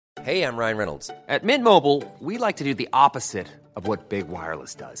Hey, I'm Ryan Reynolds. At Mint Mobile, we like to do the opposite of what Big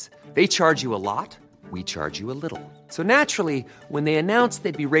Wireless does. They charge you a lot, we charge you a little. So naturally, when they announced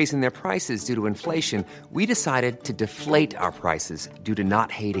they'd be raising their prices due to inflation, we decided to deflate our prices due to not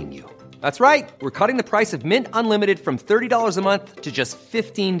hating you. That's right. We're cutting the price of Mint Unlimited from $30 a month to just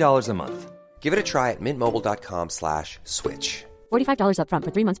 $15 a month. Give it a try at mintmobile.com/switch. $45 up front for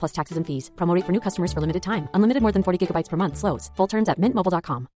 3 months plus taxes and fees. Promo rate for new customers for limited time. Unlimited more than 40 gigabytes per month. Slows full terms at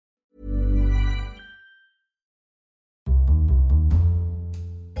mintmobile.com.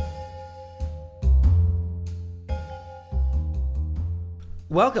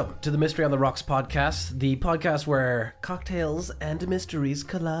 Welcome to the Mystery on the Rocks podcast, the podcast where cocktails and mysteries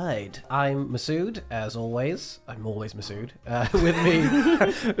collide. I'm Masood, as always. I'm always Masood. With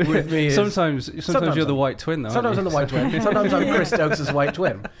me is... Sometimes you're the white twin, though. Sometimes I'm the white twin. Sometimes I'm Chris Stokes' white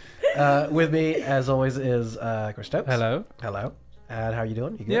twin. With me, as always, is Chris Stokes. Hello. Hello. And how are you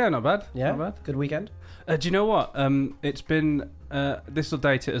doing? You good? Yeah, not bad. Yeah? Not bad. Good weekend? Do you know what? It's been... this will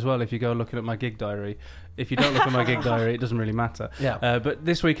date it as well if you go looking at my gig diary. If you don't look at my gig diary, it doesn't really matter. Yeah. But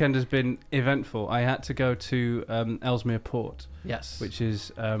this weekend has been eventful. I had to go to Ellesmere Port. Yes. Which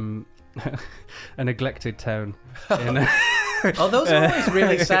is a neglected town. Oh, those are always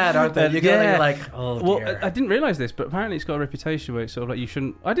really sad, aren't they? You go Yeah. like, oh dear. Well, I didn't realise this, but apparently it's got a reputation where it's sort of like you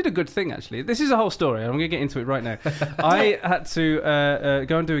shouldn't... I did a good thing, actually. This is a whole story. I'm going to get into it right now. I had to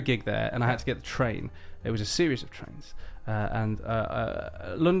go and do a gig there, and I had to get the train. It was a series of trains. And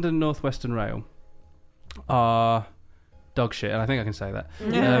London North Western Rail are dog shit, and I think I can say that.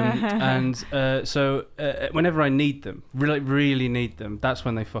 So whenever I need them, really need them, that's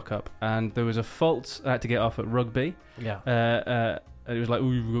when they fuck up. And there was a fault. I had to get off at Rugby. Yeah. And it was like,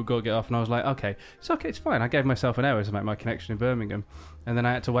 we've got to get off. And I was like, okay, it's fine. I gave myself an hour to make my connection in Birmingham. And then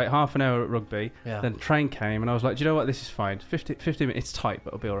I had to wait half an hour at Rugby. Yeah. Then the train came, and I was like, do you know what? This is fine. 50 minutes, it's tight, but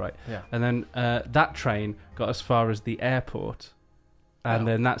it'll be all right. Yeah. And then that train got as far as the airport. And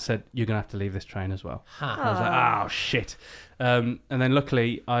then that said, you're going to have to leave this train as well. Huh. I was like, oh, shit. And then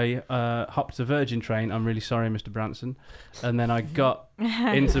luckily, I hopped a Virgin train. I'm really sorry, Mr. Branson. And then I got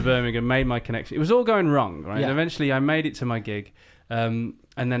into Birmingham, made my connection. It was all going wrong, right? Yeah. And eventually, I made it to my gig. And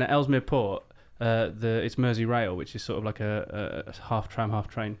then at Ellesmere Port, it's Mersey Rail, which is sort of like a half tram, half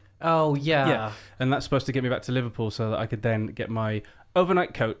train. Oh, yeah. Yeah. And that's supposed to get me back to Liverpool so that I could then get my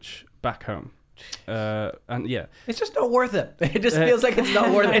overnight coach back home. And yeah, it's just not worth it. It just feels like it's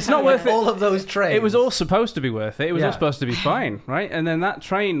not worth it. It's not worth it. All of those trains. It was all supposed to be worth it. It was all supposed to be fine, right? And then that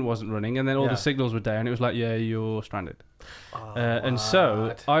train wasn't running, and then all the signals were down. It was like, yeah, you're stranded. And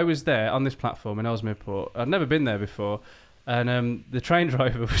so I was there on this platform in Ellesmere Port. I'd never been there before, and the train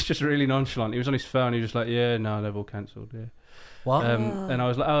driver was just really nonchalant. He was on his phone. He was just like, yeah, no, they've all cancelled. Yeah. What? And I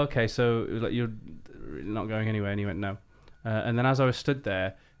was like, oh, okay. So it was like, you're not going anywhere, and he went, no. And then as I was stood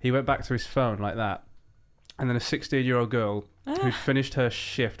there, he went back to his phone like that. And then a 16-year-old girl who'd finished her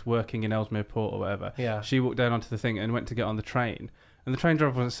shift working in Ellesmere Port or whatever, she walked down onto the thing and went to get on the train. And the train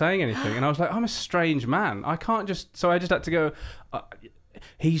driver wasn't saying anything. And I was like, I'm a strange man. I can't just... So I just had to go...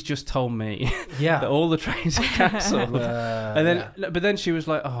 he's just told me that all the trains are cancelled. But then she was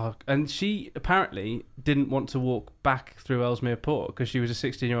like, oh... And she apparently didn't want to walk back through Ellesmere Port because she was a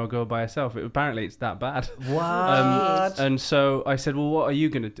 16-year-old girl by herself. Apparently it's that bad. What? And so I said, well, what are you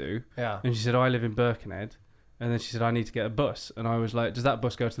going to do? Yeah. And she said, I live in Birkenhead. And then she said, I need to get a bus. And I was like, does that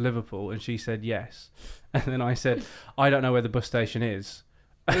bus go to Liverpool? And she said, yes. And then I said, I don't know where the bus station is.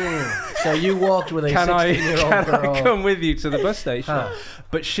 So you walked with a 16-year-old girl. Can I come with you to the bus station?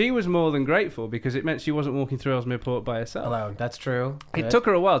 But she was more than grateful because it meant she wasn't walking through Ellesmere Port by herself. Alone. That's true. It took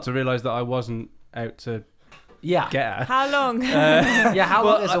her a while to realise that I wasn't out to get her. How long? How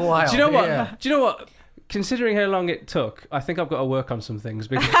long is a while? Do you know what? Do you know what? Considering how long it took, I think I've got to work on some things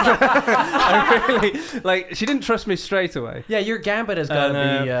because I really she didn't trust me straight away. Yeah, your gambit has got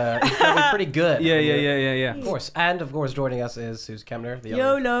to be pretty good. Yeah. Of course, and of course, joining us is Suze Kemner.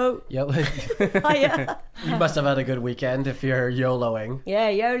 YOLO. Hiya. You must have had a good weekend if you're YOLOing. Yeah,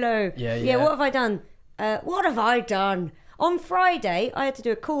 YOLO. Yeah. What have I done? On Friday, I had to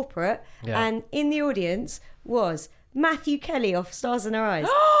do a corporate, and in the audience was Matthew Kelly off Stars in Our Eyes,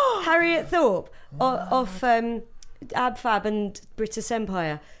 Harriet Thorpe off Ab Fab and British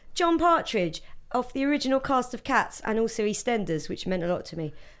Empire, John Partridge off the original cast of Cats and also EastEnders, which meant a lot to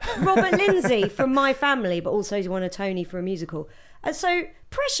me, Robert Lindsay from My Family, but also he's won a Tony for a musical. And so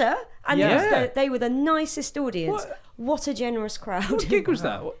pressure, and they were the nicest audience. What a generous crowd! What gig was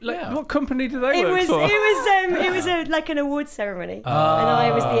that? What company did they work for? It was like an awards ceremony, and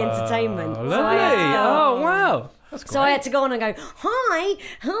I was the entertainment. Lovely! Wow! So I had to go on and go,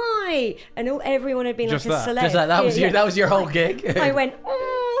 hi, and everyone had been just like a celeb. That was your whole gig. I went,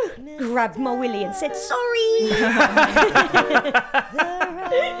 grabbed my willy and said sorry.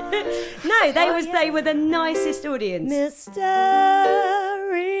 No, they were the nicest audience. Mystery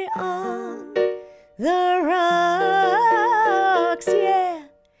on the rocks, yeah.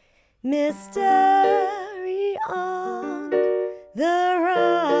 Mystery on the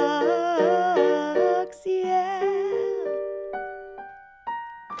rocks, yeah.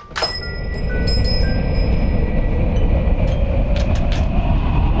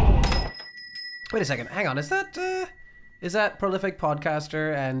 Wait a second. Hang on. Is that prolific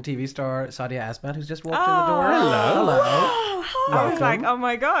podcaster and TV star Sadia Asmat who's just walked in the door? Hello. I was like, oh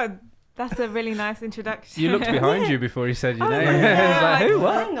my God. That's a really nice introduction. You looked behind you before he said your name. yeah. Who?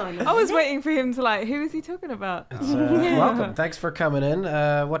 What? Hang on. I was waiting for him to who is he talking about? Welcome. Thanks for coming in.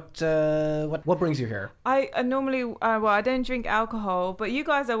 What brings you here? I normally, I don't drink alcohol, but you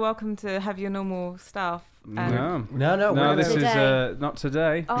guys are welcome to have your normal stuff. No. This is Today. not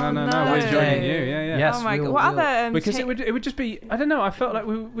today. Oh, No. no. We're joining you. Yeah. Yes. Oh my God. we'll- What we'll- other? Because it would just be, I don't know. I felt like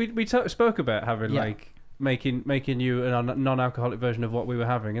we spoke about having Yeah. like making you a non-alcoholic version of what we were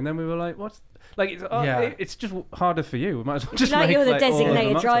having, and then we were like, what's like it's just harder for you. We might as well just Like make you're the all of them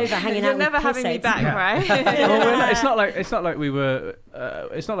designated up. driver hanging You're out never with having me pissheads. back, Yeah. right? Well, it's not like we were.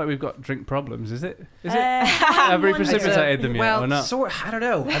 It's not like we've got drink problems, is it? Is it? Have we precipitated them yet well, or not? I don't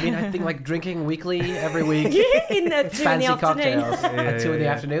know. I mean, I think like drinking weekly every week, in the 2 in the fancy afternoon. cocktails at 2 in the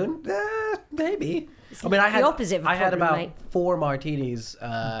afternoon. Maybe. I mean, I the had opposite of a I had problem, about mate. 4 martinis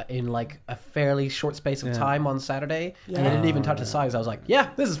in like a fairly short space of time on Saturday, and I didn't even touch the sides. I was like, "Yeah,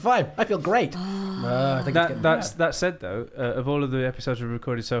 this is fine. I feel great." I think it's getting bad. That said, though, of all of the episodes we've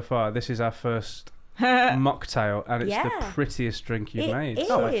recorded so far, this is our first mocktail, and it's the Yeah. prettiest drink you've It made. is.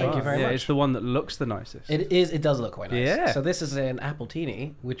 Oh, thank you very yeah, much. it's the one that looks the nicest. It does look quite nice. Yeah. So this is an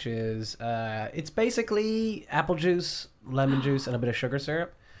appletini, which is it's basically apple juice, lemon juice, and a bit of sugar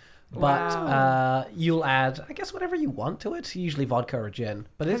syrup. But you'll add, I guess, whatever you want to it. Usually vodka or gin,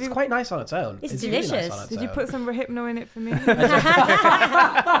 but it's quite nice on its own. It's really nice delicious. on its Did you own. put some Rohypnol in it for me?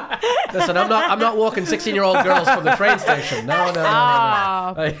 Listen, I'm not walking 16-year-old girls from the train station. No.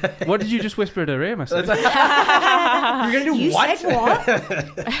 What did you just whisper at her ear, myself? You're gonna do You what? said what?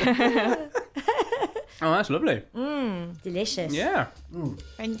 Oh, that's lovely. Delicious. Yeah.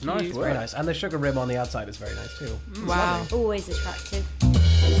 Thank Nice you. work. Very nice, and the sugar rim on the outside is very nice too. Wow. Always attractive.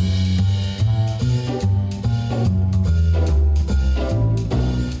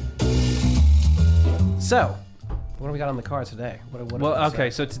 So, what do we got on the card today?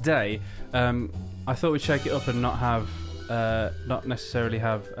 So today, I thought we'd shake it up and not have, not necessarily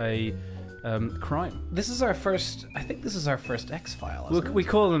have a crime. This is our first. I think this is our first X-File. We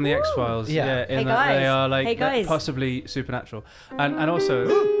call them the X-Files, Yeah. in Hey, that they guys. are like Hey, guys. possibly supernatural, and also.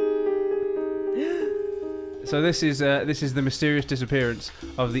 So this is the mysterious disappearance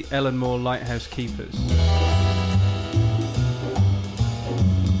of the Ellenmore Lighthouse Keepers.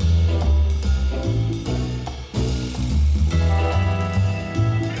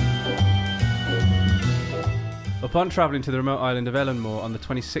 Upon travelling to the remote island of Ellenmore on the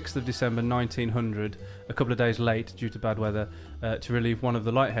 26th of December 1900, a couple of days late due to bad weather, to relieve one of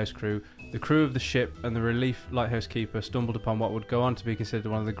the lighthouse crew, the crew of the ship and the relief lighthouse keeper stumbled upon what would go on to be considered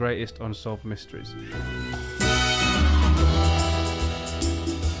one of the greatest unsolved mysteries.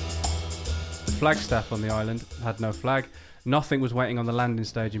 The flagstaff on the island had no flag. Nothing was waiting on the landing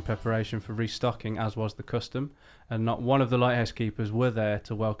stage in preparation for restocking, as was the custom, and not one of the lighthouse keepers were there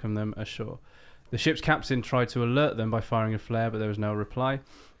to welcome them ashore. The ship's captain tried to alert them by firing a flare, but there was no reply.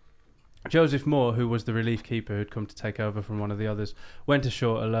 Joseph Moore, who was the relief keeper who had come to take over from one of the others, went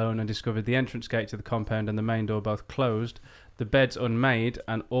ashore alone and discovered the entrance gate to the compound and the main door both closed, the beds unmade,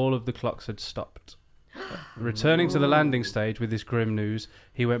 and all of the clocks had stopped. Returning to the landing stage with this grim news,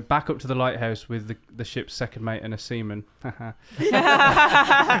 he went back up to the lighthouse with the ship's second mate and a seaman.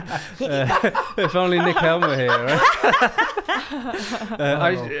 If only Nick Helm were here, right?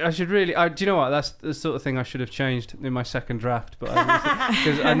 I should really. Do you know what? That's the sort of thing I should have changed in my second draft, but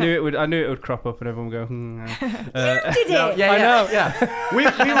because I knew it would crop up and everyone would go. Did it? Yeah, I know.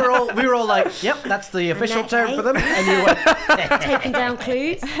 Yeah, we were all like, "Yep, that's the official term for them." And you went, Taking down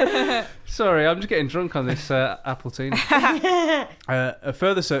clues. Sorry, I'm just getting drunk on this appletini. A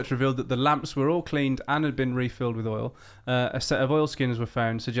further search revealed that the lamps were all cleaned and had been refilled with oil. A set of oilskins were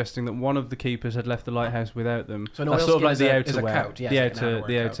found, suggesting that one of the keepers had left the lighthouse without them. So an That's sort of oilskin like is the a outerwear. coat, yes, the like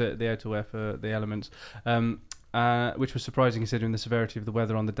an outerwear the outerwear for the elements. Which was surprising considering the severity of the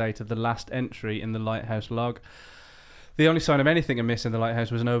weather on the date of the last entry in the lighthouse log. The only sign of anything amiss in the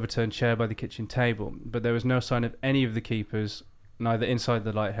lighthouse was an overturned chair by the kitchen table, but there was no sign of any of the keepers, neither inside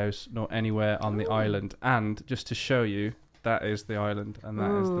the lighthouse nor anywhere on the island. And just to show you, that is the island, and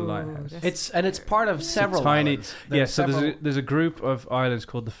that is the lighthouse. It's part of several tiny, islands. yeah. So there's a group of islands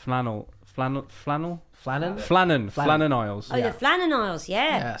called the Flannan Isles. Oh, the Flannan Isles,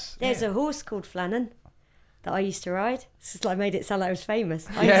 yeah. Yes. There's a horse called Flannan that I used to ride. This is like made it sound like it was famous.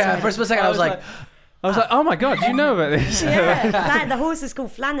 Yeah, for a split second I was like, oh my god, do you know about this? Yeah, the horse is called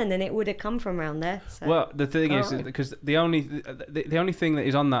Flannan, and it would have come from around there. So. Well, the thing is, because the only thing that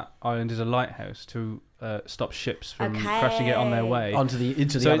is on that island is a lighthouse to stop ships from crashing it on their way into the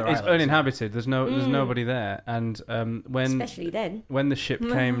so other it's islands. uninhabited. There's nobody there, and when especially then when the ship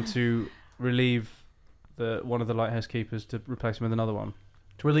came to relieve one of the lighthouse keepers to replace him with another one.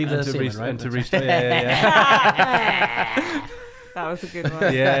 To relieve the seaman, right? And to restore. Yeah. That was a good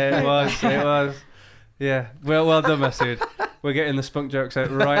one. Yeah, it was. Yeah. Well done, Masood. We're getting the spunk jokes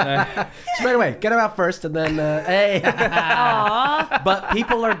out right now. Straight away. Get them out first and then, hey. But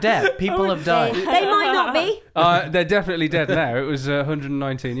people are dead. People have died. They might not be. They're definitely dead now. It was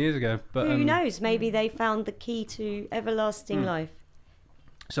 119 years ago. But Who knows? Maybe they found the key to everlasting life.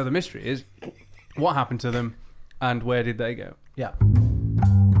 So the mystery is, what happened to them and where did they go? Yeah.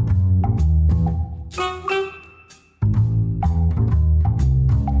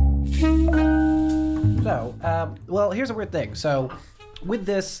 So, well, here's a weird thing. So, with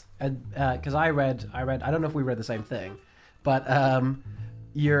this, because I read, I don't know if we read the same thing, but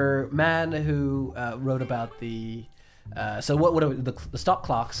your man who wrote about the, so what are the stop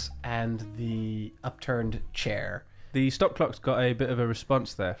clocks and the upturned chair. The stop clocks got a bit of a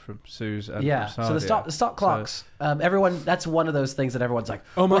response there from Suze and Yeah, from so Sadia. the stop clocks, everyone, that's one of those things that everyone's like,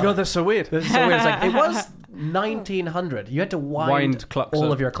 Oh my god, that's so weird. this is so weird. It's like, it was 1900. You had to wind clocks all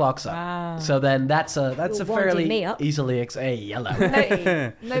up. of your clocks up. Wow. So then that's a You're winding fairly me up. easily yellow.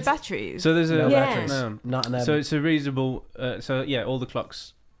 No batteries. So there's a No Yeah. batteries. No. Not in So it's a reasonable. So yeah, all the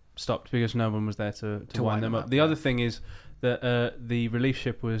clocks stopped because no one was there to wind them up. The other thing is that the relief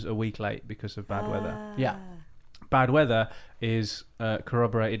ship was a week late because of bad weather. Yeah. Bad weather is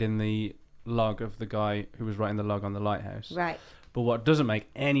corroborated in the log of the guy who was writing the log on the lighthouse. Right. But what doesn't make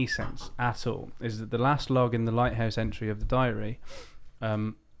any sense at all is that the last log in the lighthouse entry of the diary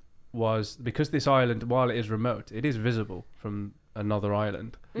was, because this island, while it is remote, it is visible from another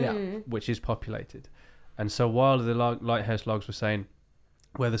island, Yeah. which is populated. And so while the lighthouse logs were saying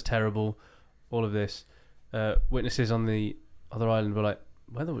weather's terrible, all of this, witnesses on the other island were like,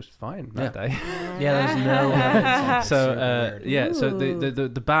 weather was fine that day. Yeah, there's no evidence. So so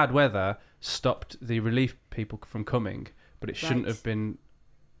the bad weather stopped the relief people from coming, but it shouldn't have been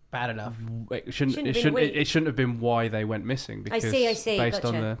bad enough. It shouldn't have been why they went missing, because I see. based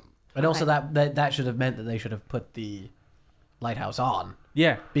on Gotcha. And also that should have meant that they should have put the lighthouse on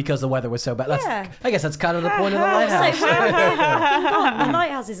yeah. because the weather was so bad. That's, Yeah. I guess that's kind of the point of the So lighthouse. the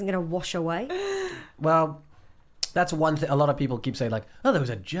lighthouse isn't going to wash away. Well, that's one thing. A lot of people keep saying like, "Oh, there was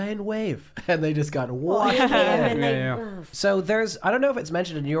a giant wave," and they just got washed. Yeah. So there's, I don't know if it's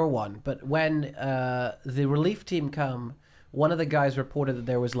mentioned in your one, but when the relief team come, one of the guys reported that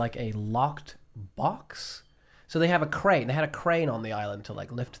there was like a locked box. So they have a crane. They had a crane on the island to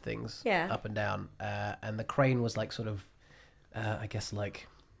like lift things up and down, and the crane was like sort of, I guess like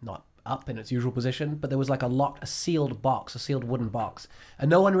not up in its usual position, but there was like a sealed wooden box, and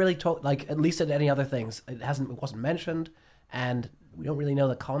no one really talked, like at least at any other things, it wasn't mentioned, and we don't really know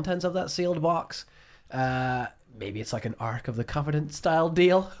the contents of that sealed box. Maybe it's like an Ark of the Covenant style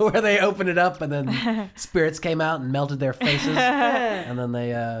deal where they opened it up and then spirits came out and melted their faces, and then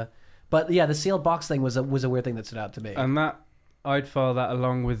they. But yeah, the sealed box thing was a weird thing that stood out to me. And that I'd file that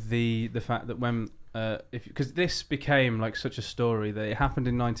along with the fact that when because this became like such a story that it happened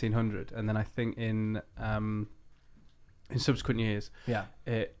in 1900, and then I think in subsequent years,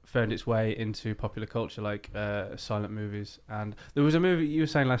 it found its way into popular culture, like silent movies. And there was a movie you were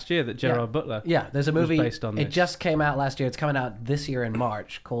saying last year that Gerard Butler, there's a movie based on it this. just came out last year. It's coming out this year in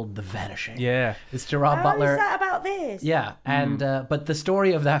March, called The Vanishing. Yeah, It's Gerard How Butler. is that about this? Yeah, and but the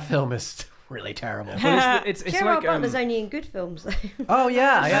story of that film is really terrible. it's Gerard like Butler's only in good films, though. Oh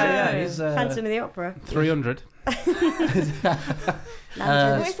yeah. He's Phantom of the Opera. 300.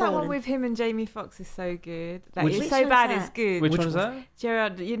 Landon What's that one Fallen. with him and Jamie Foxx is so good. Like, Which- it's Which so one's bad that? it's good. Which one was that?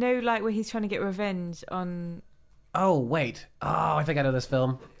 Gerard, you know, like where he's trying to get revenge on. Oh wait. Oh, I think I know this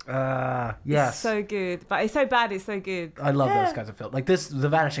film. Yes. So good, but it's so bad it's so good. I love those kinds of films. Like this, The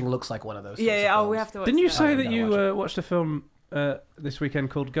Vanishing looks like one of those. Yeah, types yeah. of Oh, we films. have to watch Didn't you that. say I that gotta you watch it. watched a film this weekend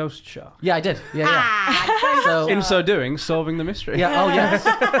called Ghost Shark. Yeah, I did. Yeah. So In so doing, solving the mystery. yeah. Oh,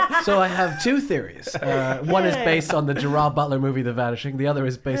 yes. So I have two theories. One is based on the Gerard Butler movie The Vanishing. The other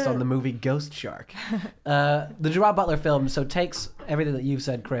is based on the movie Ghost Shark. The Gerard Butler film takes everything that you've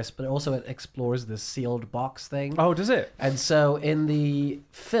said, Chris, but also it explores the sealed box thing. Oh, does it? And so in the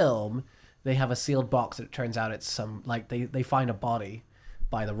film, they have a sealed box. And it turns out it's they find a body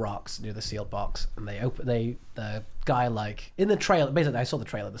by the rocks near the sealed box, and the guy, like, in the trailer, basically I saw the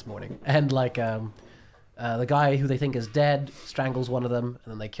trailer this morning, and the guy who they think is dead strangles one of them,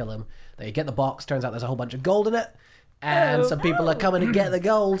 and then they kill him. They get the box, turns out there's a whole bunch of gold in it, and some people are coming to get the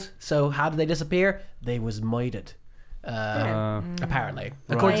gold. So how did they disappear? They was moided. Apparently,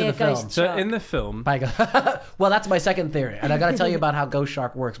 according to the film. So in the film, well, that's my second theory, and I got to tell you about how Ghost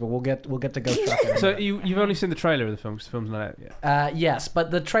Shark works, but we'll get to Ghost Shark. In a so minute. you've only seen the trailer of the film because the film's not out yet. Yes, but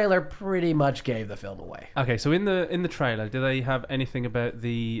the trailer pretty much gave the film away. Okay, so in the trailer, do they have anything about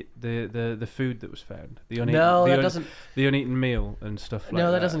the food that was found? The uneaten, No, the that doesn't. The uneaten meal and stuff like that.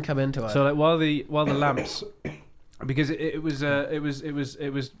 No, that doesn't come into it. So like while the lamps, because it was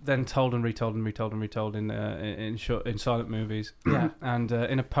then told and retold and retold and retold in silent movies. Yeah. And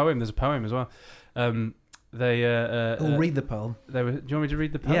in a poem, there's a poem as well. They read the poem. do you want me to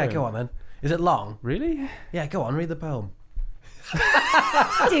read the poem? Yeah, go on then. Is it long? Really? Yeah, go on, read the poem. Do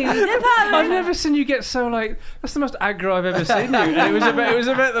the poem. I've never seen you get so like. That's the most aggro I've ever seen you. And it was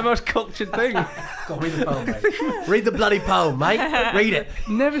about the most cultured thing. Go on, read the poem, mate. Read the bloody poem, mate. Read it.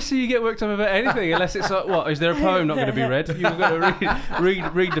 Never see you get worked up about anything unless it's like, what? Is there a poem not going to be read? You've got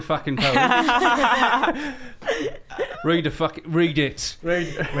to read the fucking poem. Read it.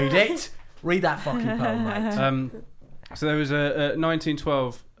 Read it. Read that fucking poem, mate. So there was a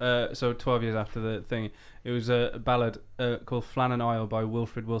 1912, so 12 years after the thing, it was a ballad called Flannan Isle by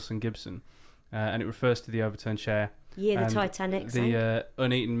Wilfred Wilson Gibson, and it refers to the overturned chair. Yeah, the and Titanic. The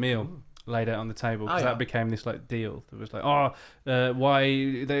uneaten meal laid out on the table, because that became this like deal. It was like,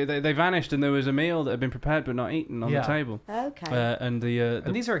 why they vanished, and there was a meal that had been prepared but not eaten on the table. Okay. And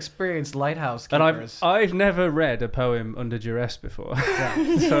these are experienced lighthouse and keepers. I've never read a poem under duress before.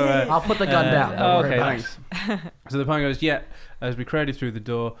 So I'll put the gun down. Don't worry about thanks. So the poem goes, yet, as we crowded through the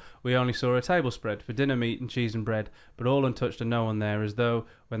door, we only saw a table spread for dinner, meat and cheese and bread, but all untouched and no one there, as though,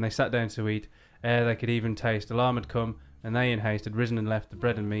 when they sat down to eat, ere they could even taste, alarm had come, and they in haste had risen and left the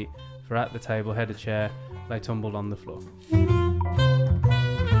bread and meat, for at the table, head a chair, they tumbled on the floor.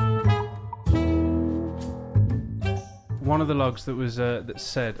 One of the logs that was that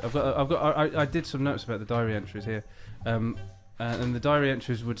said, I did some notes about the diary entries here, and the diary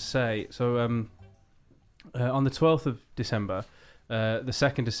entries would say, so on the 12th of December, the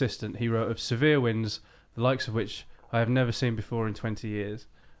second assistant, he wrote of severe winds, the likes of which I have never seen before in 20 years.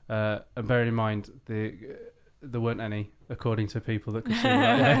 And bearing in mind, there weren't any, according to people that could see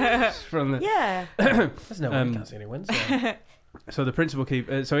the from the... Yeah. There's no way you can't see any winds. So the principal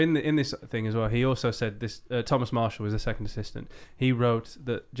keeper... so in this thing as well, he also said this... Thomas Marshall was the second assistant. He wrote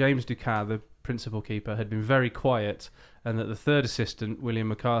that James Ducat, the principal keeper, had been very quiet, and that the third assistant, William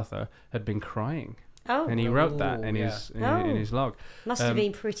MacArthur, had been crying. Oh. And he wrote that in his log. Must have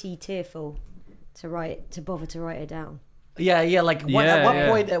been pretty tearful to bother to write it down. Yeah, like what, at what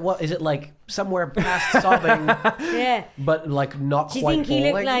point? What is it like? Somewhere past sobbing, yeah, but like not quite. Do you quite think he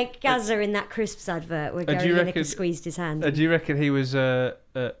bawling? looked like Gaza in that Crisps advert where Gary Lineker squeezed his hand? Do you reckon he was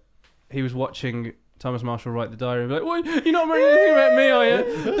watching Thomas Marshall write the diary and be like, "Well, you're not writing anything about me, are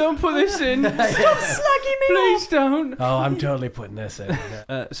you? Don't put this in. Stop slugging me Please off. Don't." Oh, I'm totally putting this in.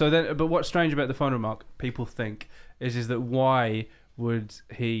 So then, but what's strange about the final remark, people think, is that why would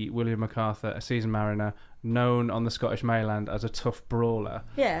he, William MacArthur, a seasoned mariner, known on the Scottish mainland as a tough brawler,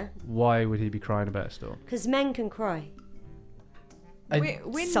 why would he be crying about a storm? Because men can cry.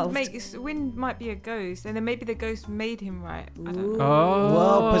 Wind might be a ghost, and then maybe the ghost made him right. I don't know.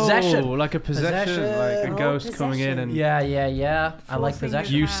 Well, possession, like a possession, like a ghost coming in and yeah. I like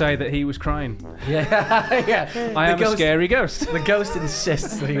possession. You say that he was crying. Yeah. I am a scary ghost. The ghost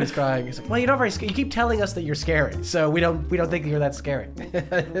insists that he was crying. He's like, well, you're not very. You keep telling us that you're scary, so we don't think you're that scary.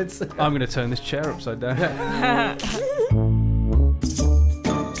 I'm going to turn this chair upside down.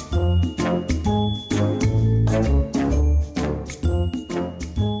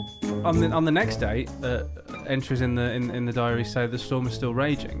 On the next day, entries in the diary say the storm is still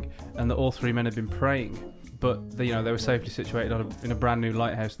raging, and that all three men had been praying, but they were safely situated in a brand new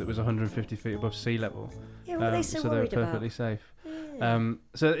lighthouse that was 150 feet above sea level. Yeah, what are they so worried they were perfectly about? safe. Yeah.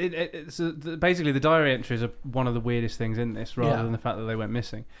 So basically, the diary entries are one of the weirdest things in this, rather than the fact that they went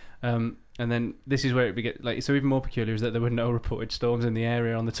missing. And And then this is where it gets like so even more peculiar is that there were no reported storms in the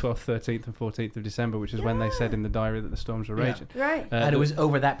area on the 12th, 13th, and 14th of December, which is when they said in the diary that the storms were raging. Right. And it was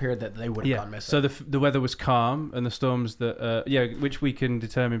over that period that they would have gone missing. So the weather was calm, and the storms that which we can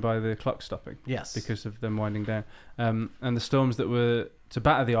determine by the clock stopping. Yes, because of them winding down. And the storms that were to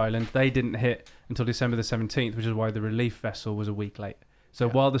batter the island, they didn't hit until December the 17th, which is why the relief vessel was a week late. So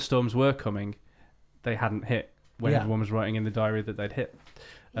while the storms were coming, they hadn't hit when everyone was writing in the diary that they'd hit.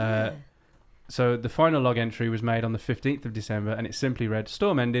 So the final log entry was made on the 15th of December, and it simply read,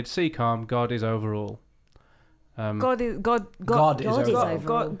 "Storm ended, sea calm, God is over all." God is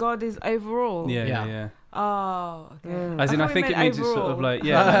overall. God is overall. Yeah. Oh, okay. As in, I think it means it's sort of like,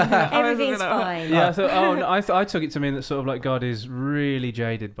 everything's fine. Yeah, I thought, I took it to mean that sort of like God is really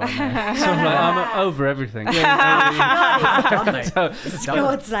jaded by now. So I'm like, I'm over everything.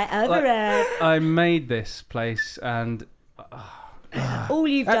 God's like over it. I made this place, and all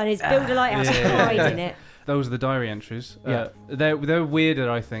you've done is build a lighthouse and hide in it. Those are the diary entries. They're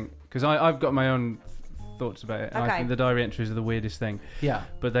weirder, I think, because I've got my own thoughts about it. And I think the diary entries are the weirdest thing. Yeah.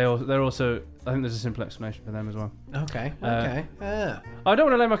 But they're also. I think there's a simple explanation for them as well. Okay. I don't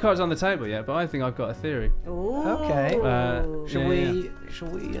want to lay my cards on the table yet, but I think I've got a theory. Ooh. Okay. Shall we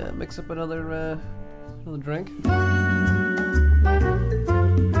mix up another drink?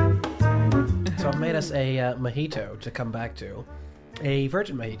 So I've made us a mojito to come back to, a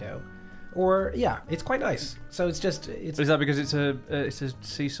virgin mojito. Or it's quite nice. So it's Is that because it's a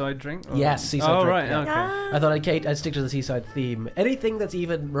seaside drink? Or? Yes, seaside drink. Oh right, yeah. Okay. I thought I'd stick to the seaside theme. Anything that's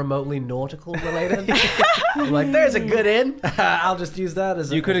even remotely nautical related, I'm like, there's a good in. I'll just use that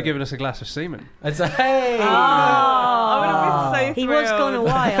as. You could have given us a glass of semen. I'd say, hey. Oh, I would have been so He thrilled. was gone a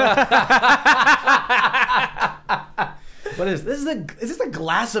while. What is this? Is this a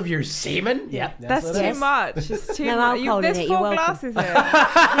glass of your semen? Yeah, that's too much. It's too much. There's 4 glasses here.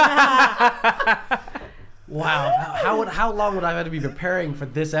 Wow, how long would I have to be preparing for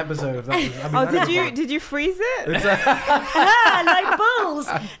this episode? If that was, did you freeze it?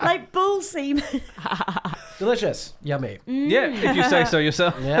 like bull semen. Delicious, yummy. Yeah, if you say so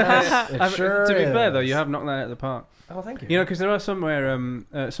yourself. Yes, it sure to be is. fair though, you have knocked that out of the park. Oh, thank you. You know, because there are some where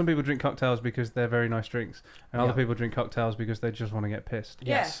some people drink cocktails because they're very nice drinks, and other people drink cocktails because they just want to get pissed.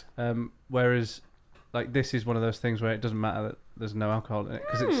 Yes. Whereas, like, this is one of those things where it doesn't matter that there's no alcohol in it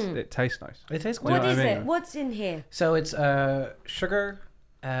because it tastes nice. It tastes quite What nice. is it? What's in here? So it's sugar.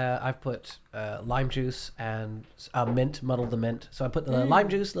 I've put lime juice and mint, muddled the mint. So I put the lime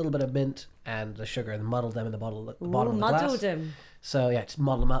juice, a little bit of mint, and the sugar, and muddled them in the bottom of the glass. Muddled them. So just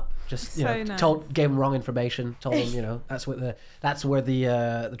muddle them up. Just nice. Gave them wrong information. Told them that's where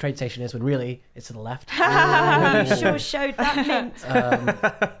the train station is when really it's to the left. You sure showed that mint.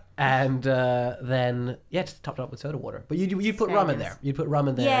 And then just topped it up with soda water. But you put rum in there. You put rum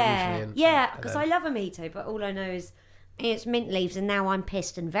in there usually. Because I love a mojito, but all I know is it's mint leaves, and now I'm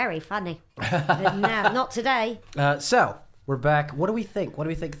pissed and very funny. But no, not today. So we're back. What do we think? What do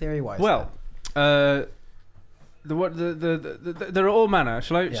we think theory wise? Well, there are all manner.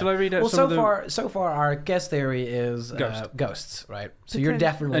 Shall I read out some of the... So far, our guest theory is ghosts, right? So you're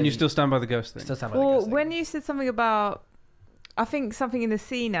definitely... And you still stand by the ghost thing? Still stand by the ghost thing. When you said something about... I think something in the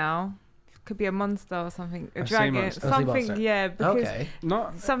sea now could be a monster or something. A dragon. Sea monster. Something, Sea monster. yeah. Because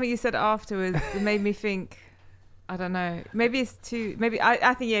Not... something you said afterwards it made me think... I don't know. Maybe it's too... Maybe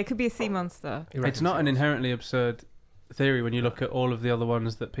I think, it could be a sea monster. It's not an inherently absurd theory when you look at all of the other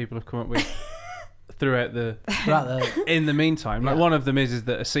ones that people have come up with throughout the in the meantime. Like one of them is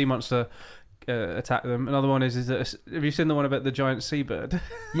that a sea monster attacked them. Another one is that have you seen the one about the giant seabird?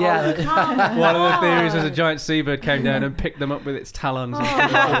 Yeah. One of the theories is a giant seabird came down and picked them up with its talons.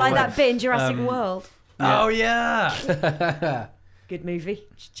 Like that bit in Jurassic World. Oh yeah. Good movie.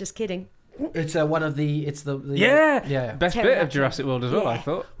 Just kidding. It's one of the. It's the best bit of Jurassic World as well. I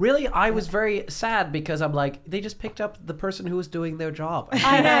thought. Really, I was very sad because I'm like, they just picked up the person who was doing their job.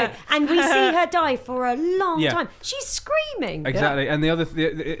 I know, and we see her die for a long time. She's screaming. Exactly, and the other,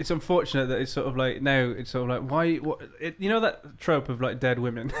 it's unfortunate that it's sort of like now it's sort of like why? You know that trope of like dead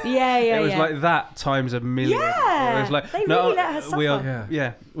women. Yeah. It was like that times a million. Yeah, it was like they really let her suffer.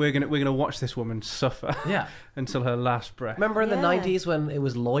 We're gonna watch this woman suffer. Yeah. Until her last breath. Remember in the 90s when it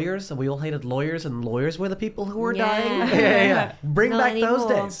was lawyers and we all hated lawyers and lawyers were the people who were dying? Yeah. Bring Not back anymore.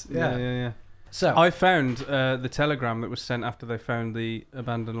 those days. Yeah. So I found the telegram that was sent after they found the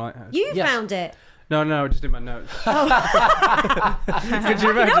abandoned lighthouse. You found it. No, just in my notes. Could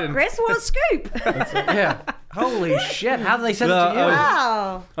you imagine? No, Chris, what a scoop. Yeah. Holy shit. How did they send it to you?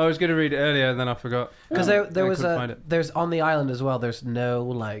 Wow. I was going to read it earlier and then I forgot. Because there's on the island as well, there's no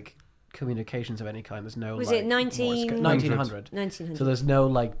like communications of any kind. There's no. Was like, it 1900? 1900? 1900. So there's no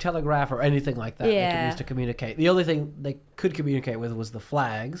like telegraph or anything like that they could Yeah. use to communicate. The only thing they could communicate with was the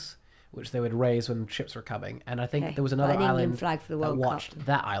flags, which they would raise when ships were coming. And I think Okay. there was another Like an England island flag for the that World Cup. watched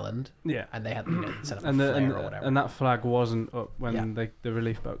that island, Yeah. and they had set up And a the flare or whatever. and that flag wasn't up when Yeah. the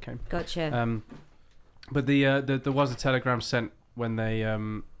relief boat came. Gotcha. But there was a telegram sent when they'd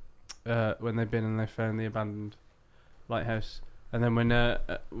been and they found the abandoned lighthouse. And then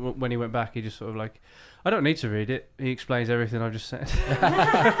when he went back, he just sort of like, I don't need to read it. He explains everything I've just said.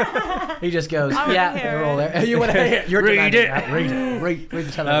 He just goes, I wanna yeah, hear they're all it. there. You want to hear it? You're Read demanding it. that. Read it. Read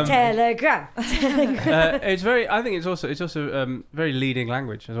the telegram. Telegram. It's very. I think it's also very leading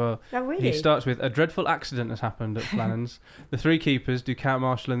language as well. Oh, really? He starts with a dreadful accident has happened at Flannan's. The three keepers, do Count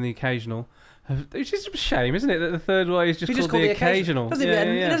Marshall and the occasional. It's just a shame, isn't it, that the third one is just He called the occasional. Doesn't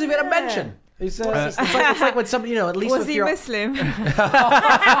even, He doesn't even get a mention. It's like when somebody, at least Was if he you're Muslim?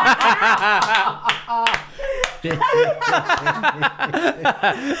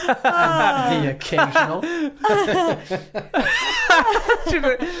 the occasional. do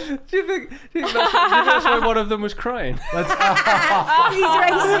you think that's why one of them was crying? He's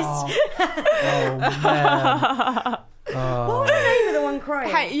racist. Oh man. What was the name of the one crying?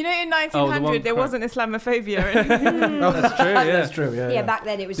 Hey, in 1900 one there cry- wasn't Islamophobia or anything. Oh, that's true. Yeah, That's true. Yeah. Yeah, back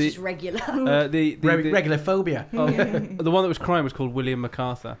then it was The- just regular. the Regular phobia. the one that was crying was called William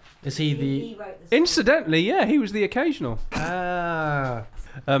MacArthur. Is he the? He wrote the song. Incidentally, yeah, he was the occasional. Ah.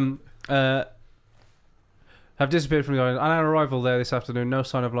 Have disappeared from the island. On our arrival there this afternoon, no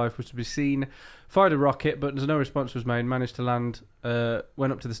sign of life was to be seen. Fired a rocket, but no response was made. Managed to land.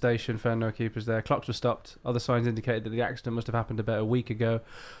 Went up to the station, found no keepers there. Clocks were stopped. Other signs indicated that the accident must have happened about a week ago.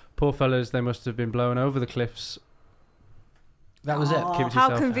 Poor fellas, they must have been blown over the cliffs. That was it. Keep it to How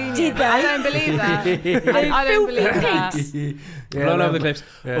yourself. convenient. Did they? I don't believe that. I don't believe that. Blown over the cliffs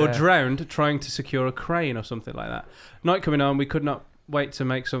or drowned trying to secure a crane or something like that. Night coming on, we could not wait to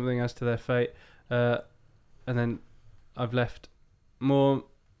make something as to their fate. And then I've left Moore,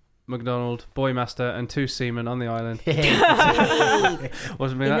 MacDonald, Boymaster, and 2 seamen on the island.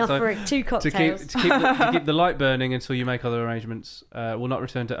 Wasn't me that Enough time. for 2 To keep, cocktails. to keep the light burning until you make other arrangements. Will not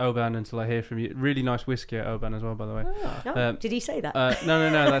return to Oban until I hear from you. Really nice whiskey at Oban as well, by the way. No, did he say that? No.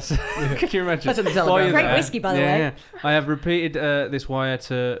 That's. Could you imagine? That's in the telegram. While you're Great there- whiskey, by the way. Yeah. I have repeated this wire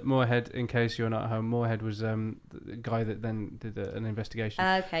to Moorhead in case you're not at home. Moorhead was the guy that then did an investigation.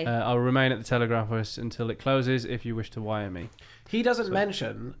 Okay. I'll remain at the telegraph office until it closes. If you wish to wire me, He doesn't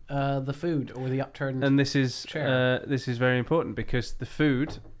mention the food or the upturned. and this is Chair. very important because the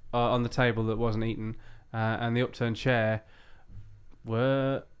food on the table that wasn't eaten and the upturned chair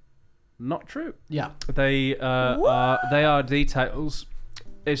were not true. yeah. They are details.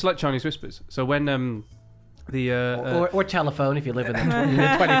 It's like Chinese whispers. So when Or telephone if you live in the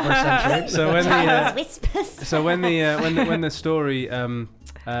 21st century. so when the Whispers. so when the story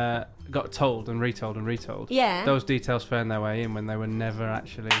got told and retold, Yeah. those details found their way in when they were never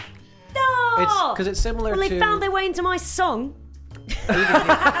actually. No! Because it's similar Well, to. they found their way into my song.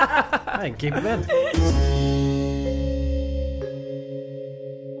 I can keep them in.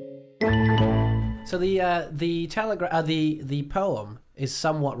 So the telegram, the poem is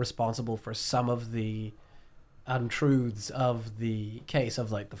somewhat responsible for some of the untruths of the case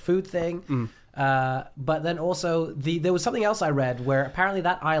of like the food thing. But then also there was something else I read where apparently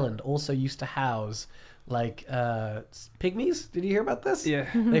that island also used to house like pygmies. Did you hear about this? Yeah.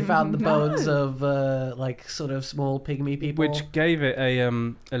 They found the bones of like sort of small pygmy people. Which gave it a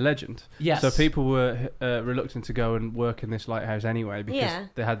legend. Yes. So people were reluctant to go and work in this lighthouse anyway because Yeah.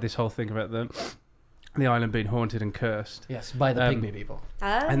 they had this whole thing about the island being haunted and cursed. Yes, by the pygmy people. Oh,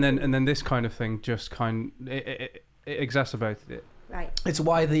 And then this kind of thing just it exacerbated it. right. It's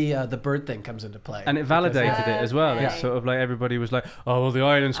why the bird thing comes into play. And it validated Because- it as well. Okay. It's sort of like everybody was like, "Oh, well, the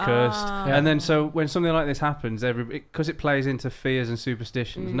island's cursed," and then so when something like this happens, because it plays into fears and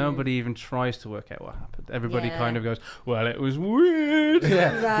superstitions, nobody even tries to work out what happened. Everybody Yeah. kind of goes, "Well, it was weird."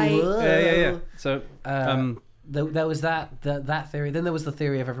 Right. Yeah. So, There was that theory. Then there was the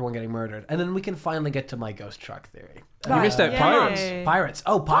theory of everyone getting murdered, and then we can finally get to my ghost truck theory. you missed out Yay. pirates. Pirates.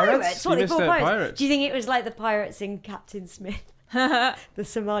 Oh, pirates. What You they call missed out pirates? pirates. Do you think it was like the pirates in Captain Smith? The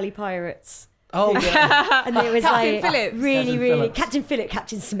Somali pirates. Oh, yeah. And it was Captain like Phillips. really, Captain really Phillips.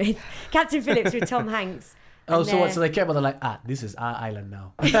 Captain Smith, Captain Phillips with Tom Hanks. Oh, And so what? they're- So they came and they're like, this is our island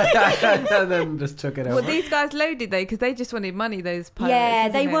now, and then just took it over. Well, these guys loaded though because they just wanted money. Those pirates. Yeah,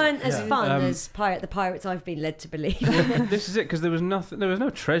 isn't they it? weren't as Yeah. fun as the pirates I've been led to believe. This is it because there was no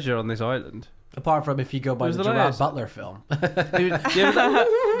treasure on this island. Apart from if you go by was the the Gerard latest. Butler film. Yeah,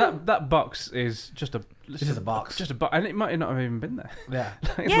 that box is just a. It's just a box. Just a box, and it might not have even been there. Yeah.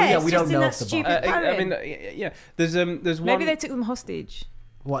 Yeah, it's we just don't in know that if the stupid box. I poem. mean, yeah. There's one. Maybe they took them hostage.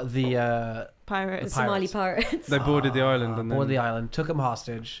 What, the Pirates. Somali Pirates. pirates. They boarded the island and then boarded the island, took him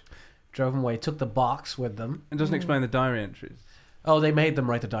hostage, drove him away, took the box with them. It doesn't explain the diary entries. Oh, they made them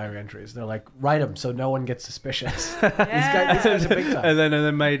write the diary entries. They're like, write them so no one gets suspicious. These guys are big time. And then they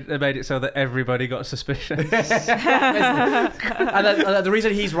made it so that everybody got suspicious. And then, the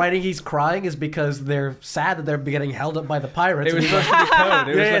reason he's crying is because they're sad that they're getting held up by the pirates. It was And he's supposed to be code.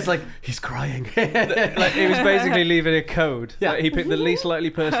 It was it's like, he's crying. like it was basically leaving a code. Yeah. Like, he picked the least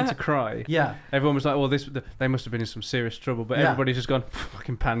likely person to cry. Yeah. Everyone was like, "Well, they must have been in some serious trouble," but Yeah. everybody's just gone,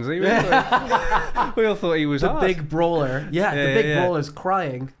 "Fucking pansy." We all thought he was The hard. big brawler. Yeah, Yeah, the big yeah. brawler is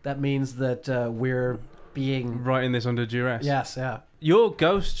crying. That means that we're being... writing this under duress. Yes, yeah. Your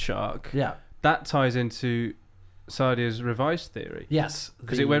ghost shark. Yeah. That ties into Sadia's revised theory. Yes.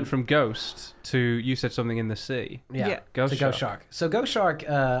 Because it went from ghost to you said something in the sea. Yeah, Yeah. Ghost Shark. So Ghost Shark,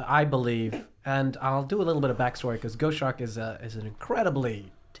 I believe, and I'll do a little bit of backstory because Ghost Shark is an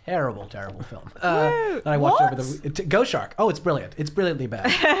incredibly terrible film that I watched over the Ghost Shark. Oh, it's brilliant. It's brilliantly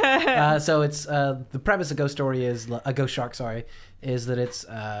bad. So it's the premise of Ghost Story is Ghost Shark. Sorry, is that it's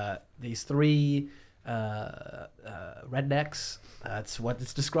these three rednecks. That's what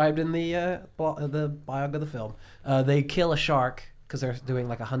it's described in the biog of the film. They kill a shark because they're doing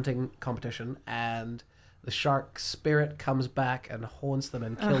like a hunting competition, and the shark spirit comes back and haunts them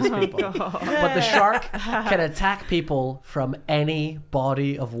and kills people. But the shark can attack people from any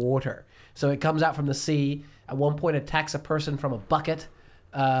body of water. So it comes out from the sea. At one point, it attacks a person from a bucket.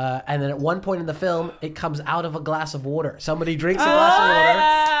 And then at one point in the film, it comes out of a glass of water. Somebody drinks a glass of water,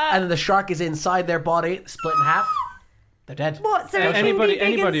 and then the shark is inside their body, split in half. They're dead. What? So it can be big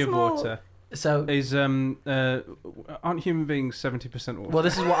Anybody and of small? water So is aren't human beings 70% water? well,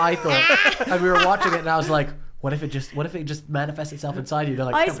 this is what I thought. And we were watching it, and I was like, what if it just manifests itself inside you? You're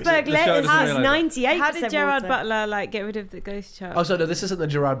like, Iceberg The show lettuce doesn't has realise 98%. How did Gerard water. Butler like get rid of the ghost shark? Oh, so no, this isn't the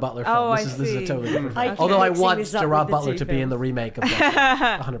Gerard Butler film. Oh, this I is a see. totally different I film. keep Although I mixing want this up Gerard with the Butler two to be in films. the remake of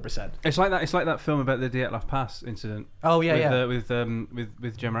that. 100%. It's like that film about the Dietlaf Pass incident. Oh, yeah,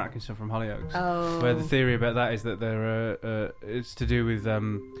 with Gemma Atkinson from Hollyoaks. Oh. Where the theory about that is that it's to do with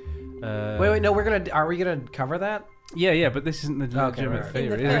Wait, no, are we gonna cover that? yeah, but this isn't the Okay, legitimate right.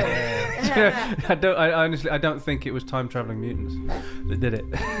 theory, In the is it? I honestly don't think it was time traveling mutants that did it.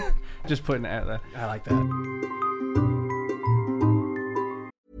 Just putting it out there. I like that.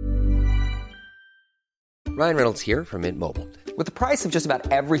 Ryan Reynolds here from Mint Mobile. With the price of just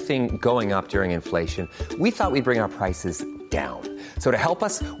about everything going up during inflation, we thought we'd bring our prices down. So to help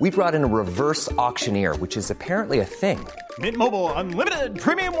us, we brought in a reverse auctioneer, which is apparently a thing. Mint Mobile Unlimited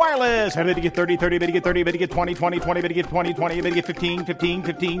Premium Wireless. How to get 30, 30, bit to get 30, bit to get 20, 20, 20, bit to get 20, 20, bit to get 15, 15,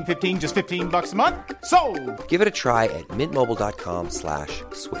 15, 15, just $15 a month? Sold! Give it a try at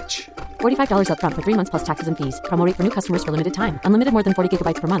mintmobile.com/switch. $45 up front for 3 months plus taxes and fees. Promo rate for new customers for limited time. Unlimited more than 40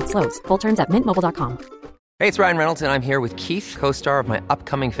 gigabytes per month. Slows full terms at mintmobile.com. Hey, it's Ryan Reynolds, and I'm here with Keith, co-star of my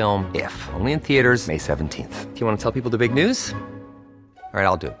upcoming film, If, only in theaters May 17th. Do you want to tell people the big news? All right,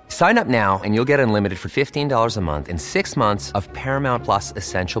 I'll do it. Sign up now and you'll get unlimited for $15 a month and 6 months of Paramount Plus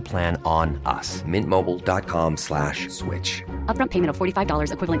Essential Plan on us. mintmobile.com/switch. Upfront payment of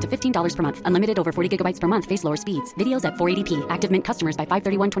 $45 equivalent to $15 per month. Unlimited over 40 gigabytes per month. Face lower speeds. Videos at 480p. Active Mint customers by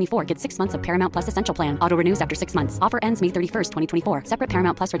 531.24 get 6 months of Paramount Plus Essential Plan. Auto renews after 6 months. Offer ends May 31st, 2024. Separate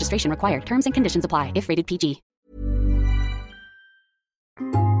Paramount Plus registration required. Terms and conditions apply if rated PG.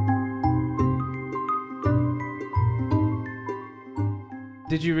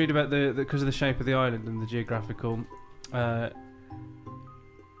 Did you read about because of the shape of the island and the geographical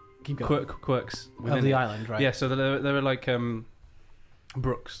Keep going. quirks Of within the it? island, right? Yeah, so there were like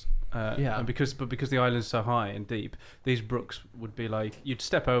brooks. Yeah. And because the island's so high and deep, these brooks would be like you'd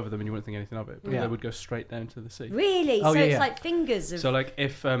step over them and you wouldn't think anything of it, but Yeah. they would go straight down to the sea. Really? Oh, So yeah, it's yeah. like fingers of... So like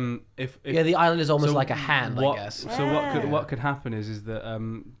if Yeah, the island is almost so like a hand, what, I guess. So Yeah. what could happen is that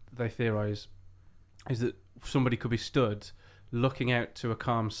they theorize is that somebody could be stood looking out to a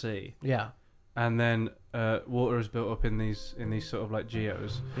calm sea, Yeah, and then water is built up in these sort of like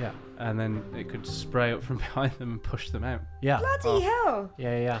geos, yeah, and then it could spray up from behind them and push them out. yeah. Bloody hell.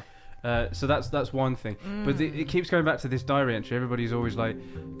 Yeah. So that's one thing, but it keeps going back to this diary entry. Everybody's always like,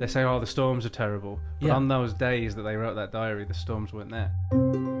 they say, "Oh, the storms are terrible," but Yeah. on those days that they wrote that diary, the storms weren't there.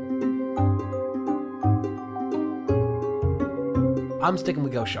 I'm sticking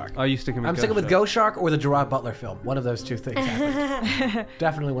with Ghost Shark. Are you sticking with? I'm sticking with Shark? Ghost Shark or the Gerard Butler film. One of those two things happened.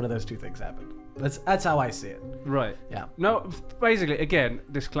 Definitely one of those two things happened. That's how I see it. Right. Yeah. No, basically, again,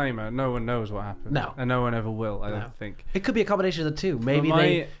 disclaimer: no one knows what happened. No. and no one ever will. I don't think. It could be a combination of the two. Maybe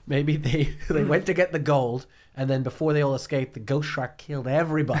my- they went to get the gold, and then before they all escaped, the ghost shark killed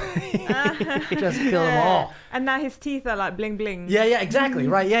everybody. Just killed them all. And now his teeth are like bling bling. Yeah, exactly.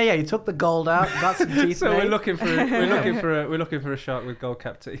 Right. Yeah. He took the gold out, got some teeth. So made. we're looking for a shark with gold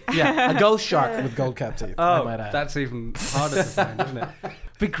cap teeth. Yeah, a ghost shark with gold cap teeth. I Oh, might add. that's even harder to find, isn't it?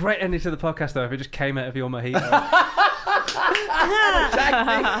 Be great ending to the podcast though if it just came out of your mojito.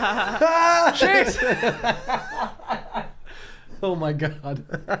 Shit! Oh my god.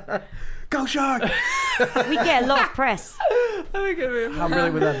 Go shark! We get a lot of press. How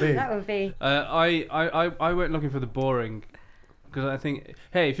brilliant would that be? That would be. I went looking for the boring because I think,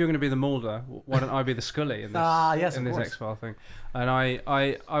 hey, if you're going to be the Mulder, why don't I be the Scully in this? Yes, in of this course. X-File thing. And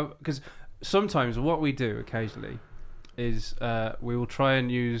I because sometimes what we do occasionally is we will try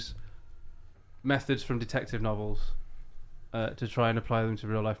and use methods from detective novels to try and apply them to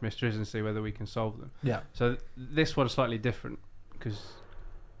real life mysteries and see whether we can solve them. Yeah. So this one's slightly different because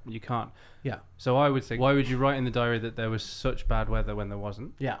you can't. Yeah. So I would think, why would you write in the diary that there was such bad weather when there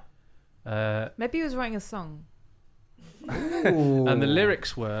wasn't? Yeah. Maybe he was writing a song. And the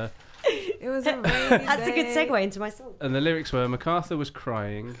lyrics were, It was a rainy That's a good day. segue into my song. MacArthur was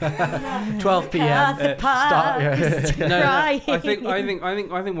crying. 12 p.m. The Stop. No, Crying. I think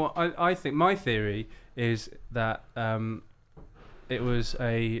what I think my theory is that it was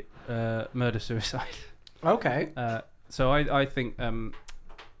a murder suicide. Okay. So I think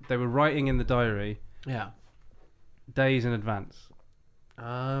they were writing in the diary Yeah. days in advance,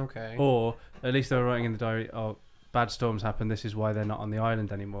 Okay. or at least they were writing in the diary, oh, bad storms happened, this is why they're not on the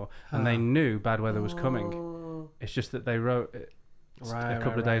island anymore, and they knew bad weather was coming. It's just that they wrote it a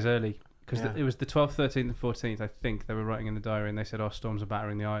couple of days early because Yeah. it was the 12th, 13th and 14th, I think they were writing in the diary, and they said, oh, storms are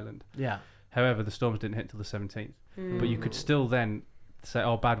battering the island. Yeah. However, the storms didn't hit till the 17th, but you could still then say,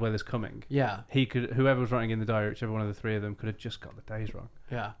 oh, bad weather's coming. Yeah. Whoever was writing in the diary, whichever one of the three of them, could have just got the days wrong.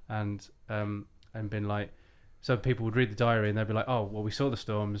 Yeah. And been like, so people would read the diary and they'd be like, oh, well, we saw the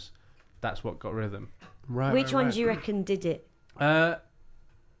storms, that's what got rid of them. Right. Which one do you reckon did it?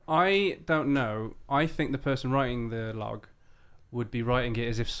 I don't know. I think the person writing the log would be writing it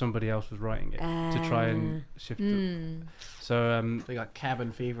as if somebody else was writing it to try and shift them. So They got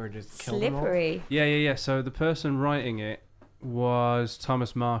cabin fever, just killed them all. Slippery. yeah. So the person writing it was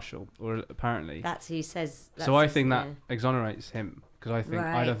Thomas Marshall, or apparently. That's who says. So I think that yeah. exonerates him because I think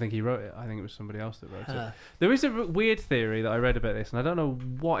I Right. don't think he wrote it. I think it was somebody else that wrote Huh. it. There is a weird theory that I read about this, and I don't know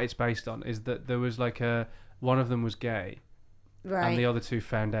what it's based on. Is that there was like one of them was gay, Right. and the other two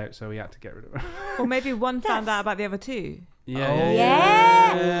found out, so he had to get rid of her. Or maybe one found That's- out about the other two. Yeah.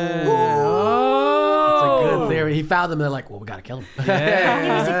 Yeah. It's a good theory. He found them. They're like, well, we gotta kill him. It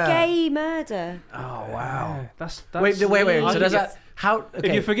was a gay murder. Oh wow. Yeah. That's Wait. So I does can that? How? If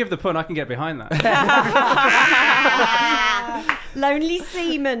Okay. you forgive the pun, I can get behind that. Lonely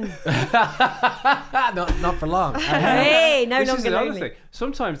seaman. not for long. Hey, no This is longer another lonely. thing.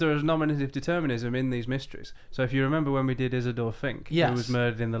 Sometimes there is nominative determinism in these mysteries. So if you remember when we did Isidore Fink, Yes. who was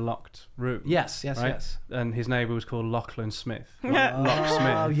murdered in the locked room. Yes. Right? Yes. And his neighbour was called Lachlan Smith. Lock Oh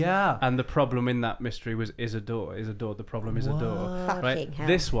Smith. yeah. And the problem in that mystery was Isidore. The problem is a door. Fucking Right? hell.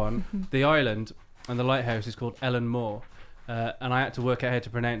 This one, the island and the lighthouse is called Ellen Moore. And I had to work out how to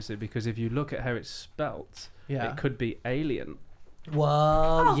pronounce it because if you look at how it's spelt, Yeah. it could be alien.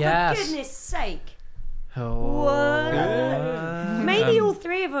 Well, Oh, yes. for goodness sake. Oh. What? Maybe all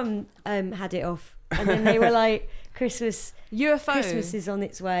three of them had it off. And then they were like, Christmas UFO. Christmas is on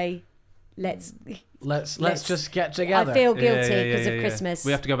its way. Let's Let's just get together. I feel guilty Yeah, because yeah, of yeah. Christmas.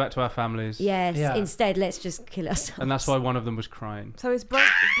 We have to go back to our families. Yes, Yeah. instead let's just kill ourselves. And that's why one of them was crying. So it's broke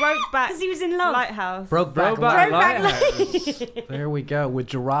back. Because he was in love. Lighthouse. Broke back. Brokeback Lighthouse. Lighthouse. There we go with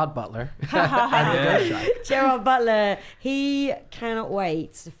Gerard Butler. Yeah. Gerard Butler, he cannot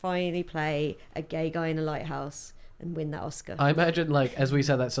wait to finally play a gay guy in a lighthouse and win that Oscar. I imagine, like, as we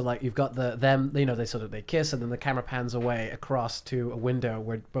said that, so like you've got them, you know, they kiss, and then the camera pans away across to a window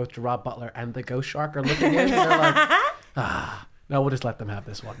where both Gerard Butler and the ghost shark are looking in, and they're like, no, we'll just let them have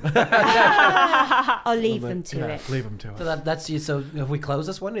this one. I'll leave them to it. Leave them to it. So that's you. So if we close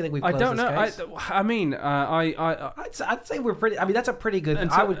this one, do you think we? I Close don't know. this case? I mean, I'd say we're pretty. I mean, that's a pretty good. I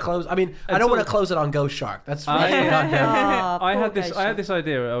Until- would close. I mean, I don't want to close it on Ghost Shark. That's I- goddamn. Ah, I poor had this. ghost I had shark. this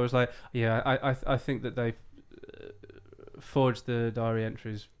idea. I was like, yeah, I think that they forged the diary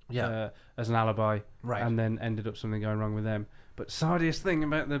entries Yeah. as an alibi, Right. and then ended up something going wrong with them. But Sardi's thing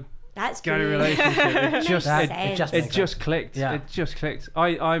about the That's gay good. relationship. It Makes just sense. it just clicked. Yeah. It just clicked.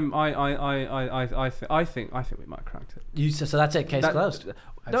 I think we might have cracked it. So that's it. Case closed.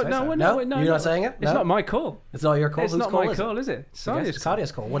 I'd say so. No. You're not saying it. It's No? not my call. It's not your call. It's Whose not call my is call, it? is it? It's Sadia's call.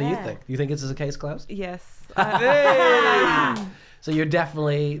 Sadia's call. What do you Yeah. think? Do you think it's a case closed? Yes. So you're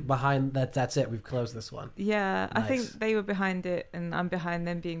definitely behind that. That's it. We've closed this one. Yeah, I Nice. think they were behind it, and I'm behind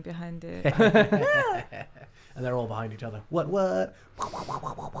them being behind it. And they're all behind each other. What?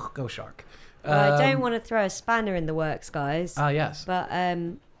 Go Shark. Well, I don't want to throw a spanner in the works, guys. Ah, yes. But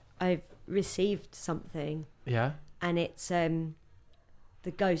I've received something, Yeah. and it's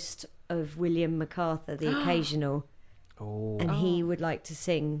the ghost of William MacArthur, the occasional, Oh. and he would like to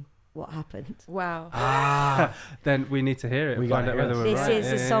sing what happened. Wow. Ah. Then we need to hear it. We and find gotta out hear whether it. we're This right. is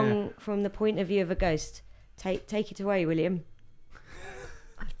Yeah, a yeah, song from the point of view of a ghost. Take it away, William.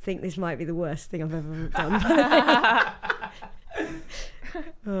 I think this might be the worst thing I've ever done. yeah.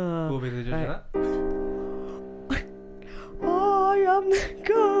 We'll be the judge of that. I am the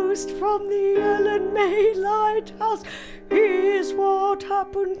ghost from the Ellen May Lighthouse. Here's what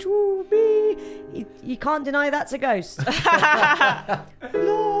happened to me. You can't deny that's a ghost.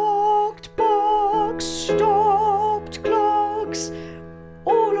 Locked box, stopped clocks,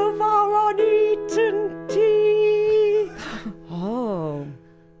 all of our uneaten tea. Oh.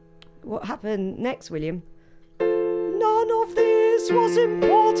 What happened next, William? None of this was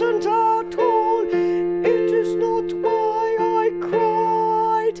important at all. It is not why I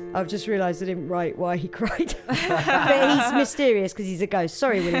cried. I've just realised I didn't write why he cried. But he's mysterious because he's a ghost.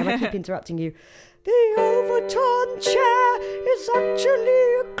 Sorry, William, I keep interrupting you. The overturned chair is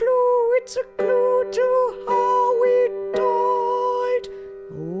actually a clue. It's a clue to how we died.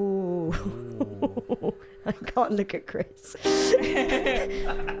 Oh. I can't look at Chris.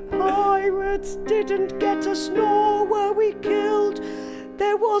 Pirates didn't get us, nor were we killed.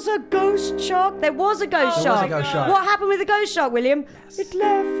 There was a ghost shark. There was a ghost There was shark. a ghost shark. What happened with the ghost shark, William? It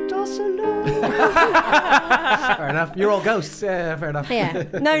left us alone. Fair enough. You're all ghosts. Yeah, fair enough. Yeah.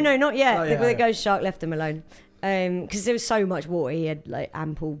 No, not yet. Oh, yeah, the yeah. ghost shark left him alone. Because there was so much water. He had like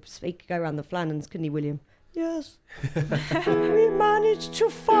ample space to go around the flannels, couldn't he, William? Yes. We managed to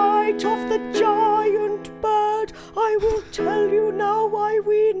fight off the giant bird. I will tell you now why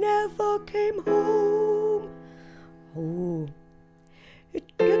we never came home. Oh.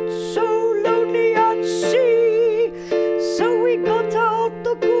 It gets so lonely at sea, so we got out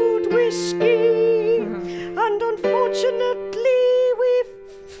the good whiskey, and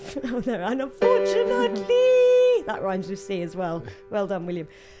unfortunately, that rhymes with sea as well. Well done, William.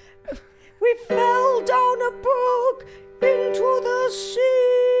 We fell down a brook into the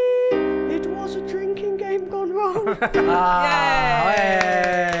sea. It was a drinking game gone wrong.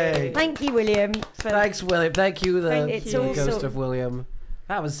 Hey. Thank you, William. Thanks, William. Thank you, the It's the also- ghost of William.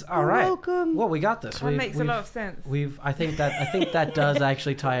 That was all You're right. welcome. Well, we got this. That makes a lot of sense. I think that does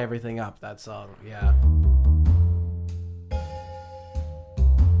actually tie everything up. That song, yeah.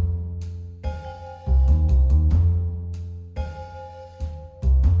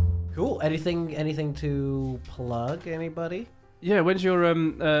 Cool. Anything to plug? Anybody? Yeah. When's your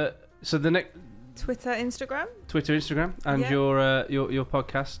so the next Twitter, Instagram. Twitter, Instagram, and Yeah. your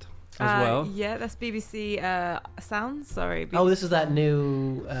podcast as well? Yeah, that's BBC Sounds. Sorry. Oh, BBC this is that Sounds.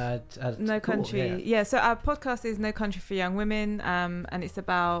 new No cool, Country. Yeah. So our podcast is No Country for Young Women, and it's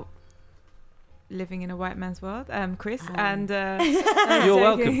about living in a white man's world. Chris and You're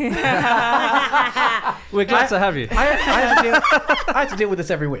welcome. We're glad to have you. I have to deal with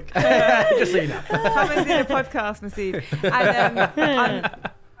this every week. Just so you know. come and do the podcast, Masood. And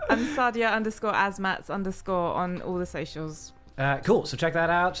I'm Sadia_Asmats_ on all the socials. Cool. So check that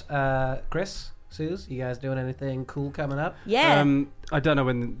out. Chris, Suze, you guys doing anything cool coming up? Yeah. I don't know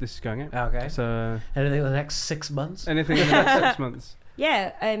when this is going out. Okay. So Anything in the next 6 months? anything in the next 6 months.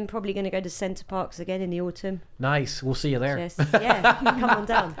 Yeah, I'm probably going to go to Centre Parks again in the autumn. Nice. We'll see you there. Yes. Yeah, come on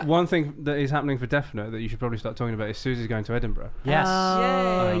down. One thing that is happening for definite that you should probably start talking about is Susie's going to Edinburgh. Yes.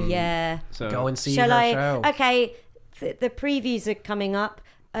 Oh, Yay. yeah. So Go and see Shall her I? show. Okay, the previews are coming up.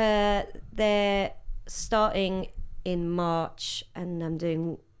 They're starting in March, and I'm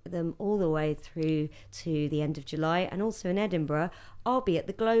doing them all the way through to the end of July. And also in Edinburgh, I'll be at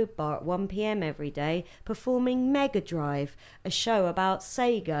the Globe Bar at 1 p.m. every day performing Mega Drive, a show about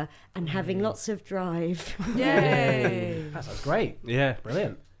Sega and having lots of drive. Yay! That sounds great. yeah.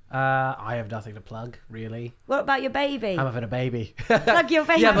 Brilliant. I have nothing to plug, really. What about your baby? I'm having a baby. Plug your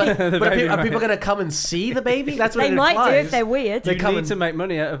baby. Yeah, but The are baby, people mate. going to come and see the baby? That's what They it might do implies. if they're weird. They You come need and- to make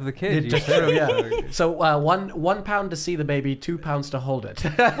money out of the kid. Just true, yeah. So one pound to see the baby, £2 to hold it.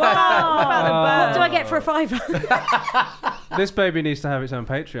 What do I get for a £5? This baby needs to have its own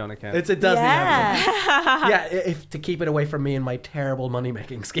Patreon account. It does need to have Yeah. yeah, if to keep it away from me and my terrible money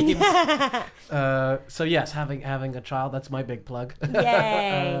making schemes. So yes, having a child, that's my big plug.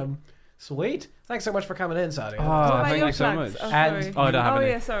 Yay. Sweet. Thanks so much for coming in, Sadia. Oh, What about thank your you so plugs? much. Oh, And- sorry. I don't have any.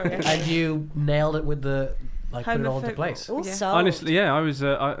 yeah, sorry. And you nailed it with the put it all into Homophobic. place. All Yeah. sold. Honestly, yeah, I was.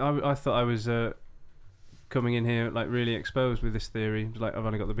 I thought I was coming in here like really exposed with this theory. Like I've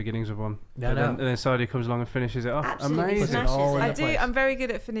only got the beginnings of one. Yeah, I know. And then Sadia comes along and finishes it off. Absolutely Amazing. Puts it smashes all in it. I the do. place. I'm very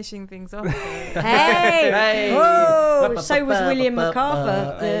good at finishing things off. Hey! Hey! Whoa! So was William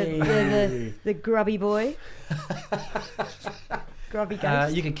MacArthur, Hey. the grubby boy. Grubby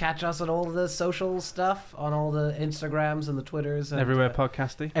ghost. You can catch us on all the social stuff, on all the Instagrams and the Twitters. And, Everywhere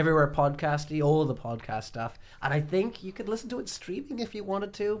podcasty. Everywhere podcasty, all the podcast stuff. And I think you could listen to it streaming if you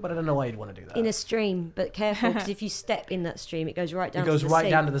wanted to, but I don't know why you'd want to do that. In a stream, but careful, because if you step in that stream, it goes right down it goes to the right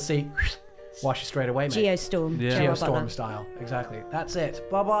sea. down to the sea, wash you straight away, mate. Geostorm. Yeah. Don't worry about Geostorm that. style. Exactly. That's it.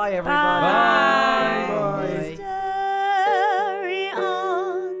 Bye-bye, everybody. Bye. Mystery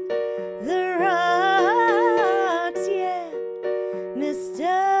on the rocks, yeah.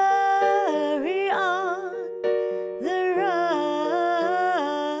 Mystery on the rocks,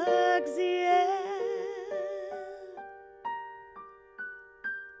 yeah.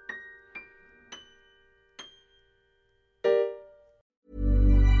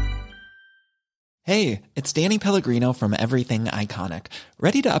 Hey, it's Danny Pellegrino from Everything Iconic.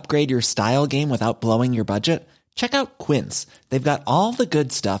 Ready to upgrade your style game without blowing your budget? Check out Quince. They've got all the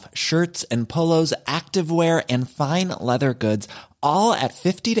good stuff, shirts and polos, activewear, and fine leather goods, all at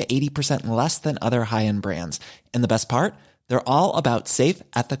 50 to 80% less than other high-end brands. And the best part? They're all about safe,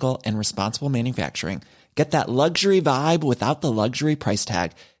 ethical, and responsible manufacturing. Get that luxury vibe without the luxury price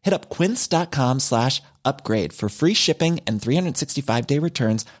tag. Hit up quince.com/upgrade for free shipping and 365-day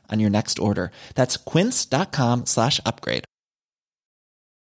returns on your next order. That's quince.com/upgrade.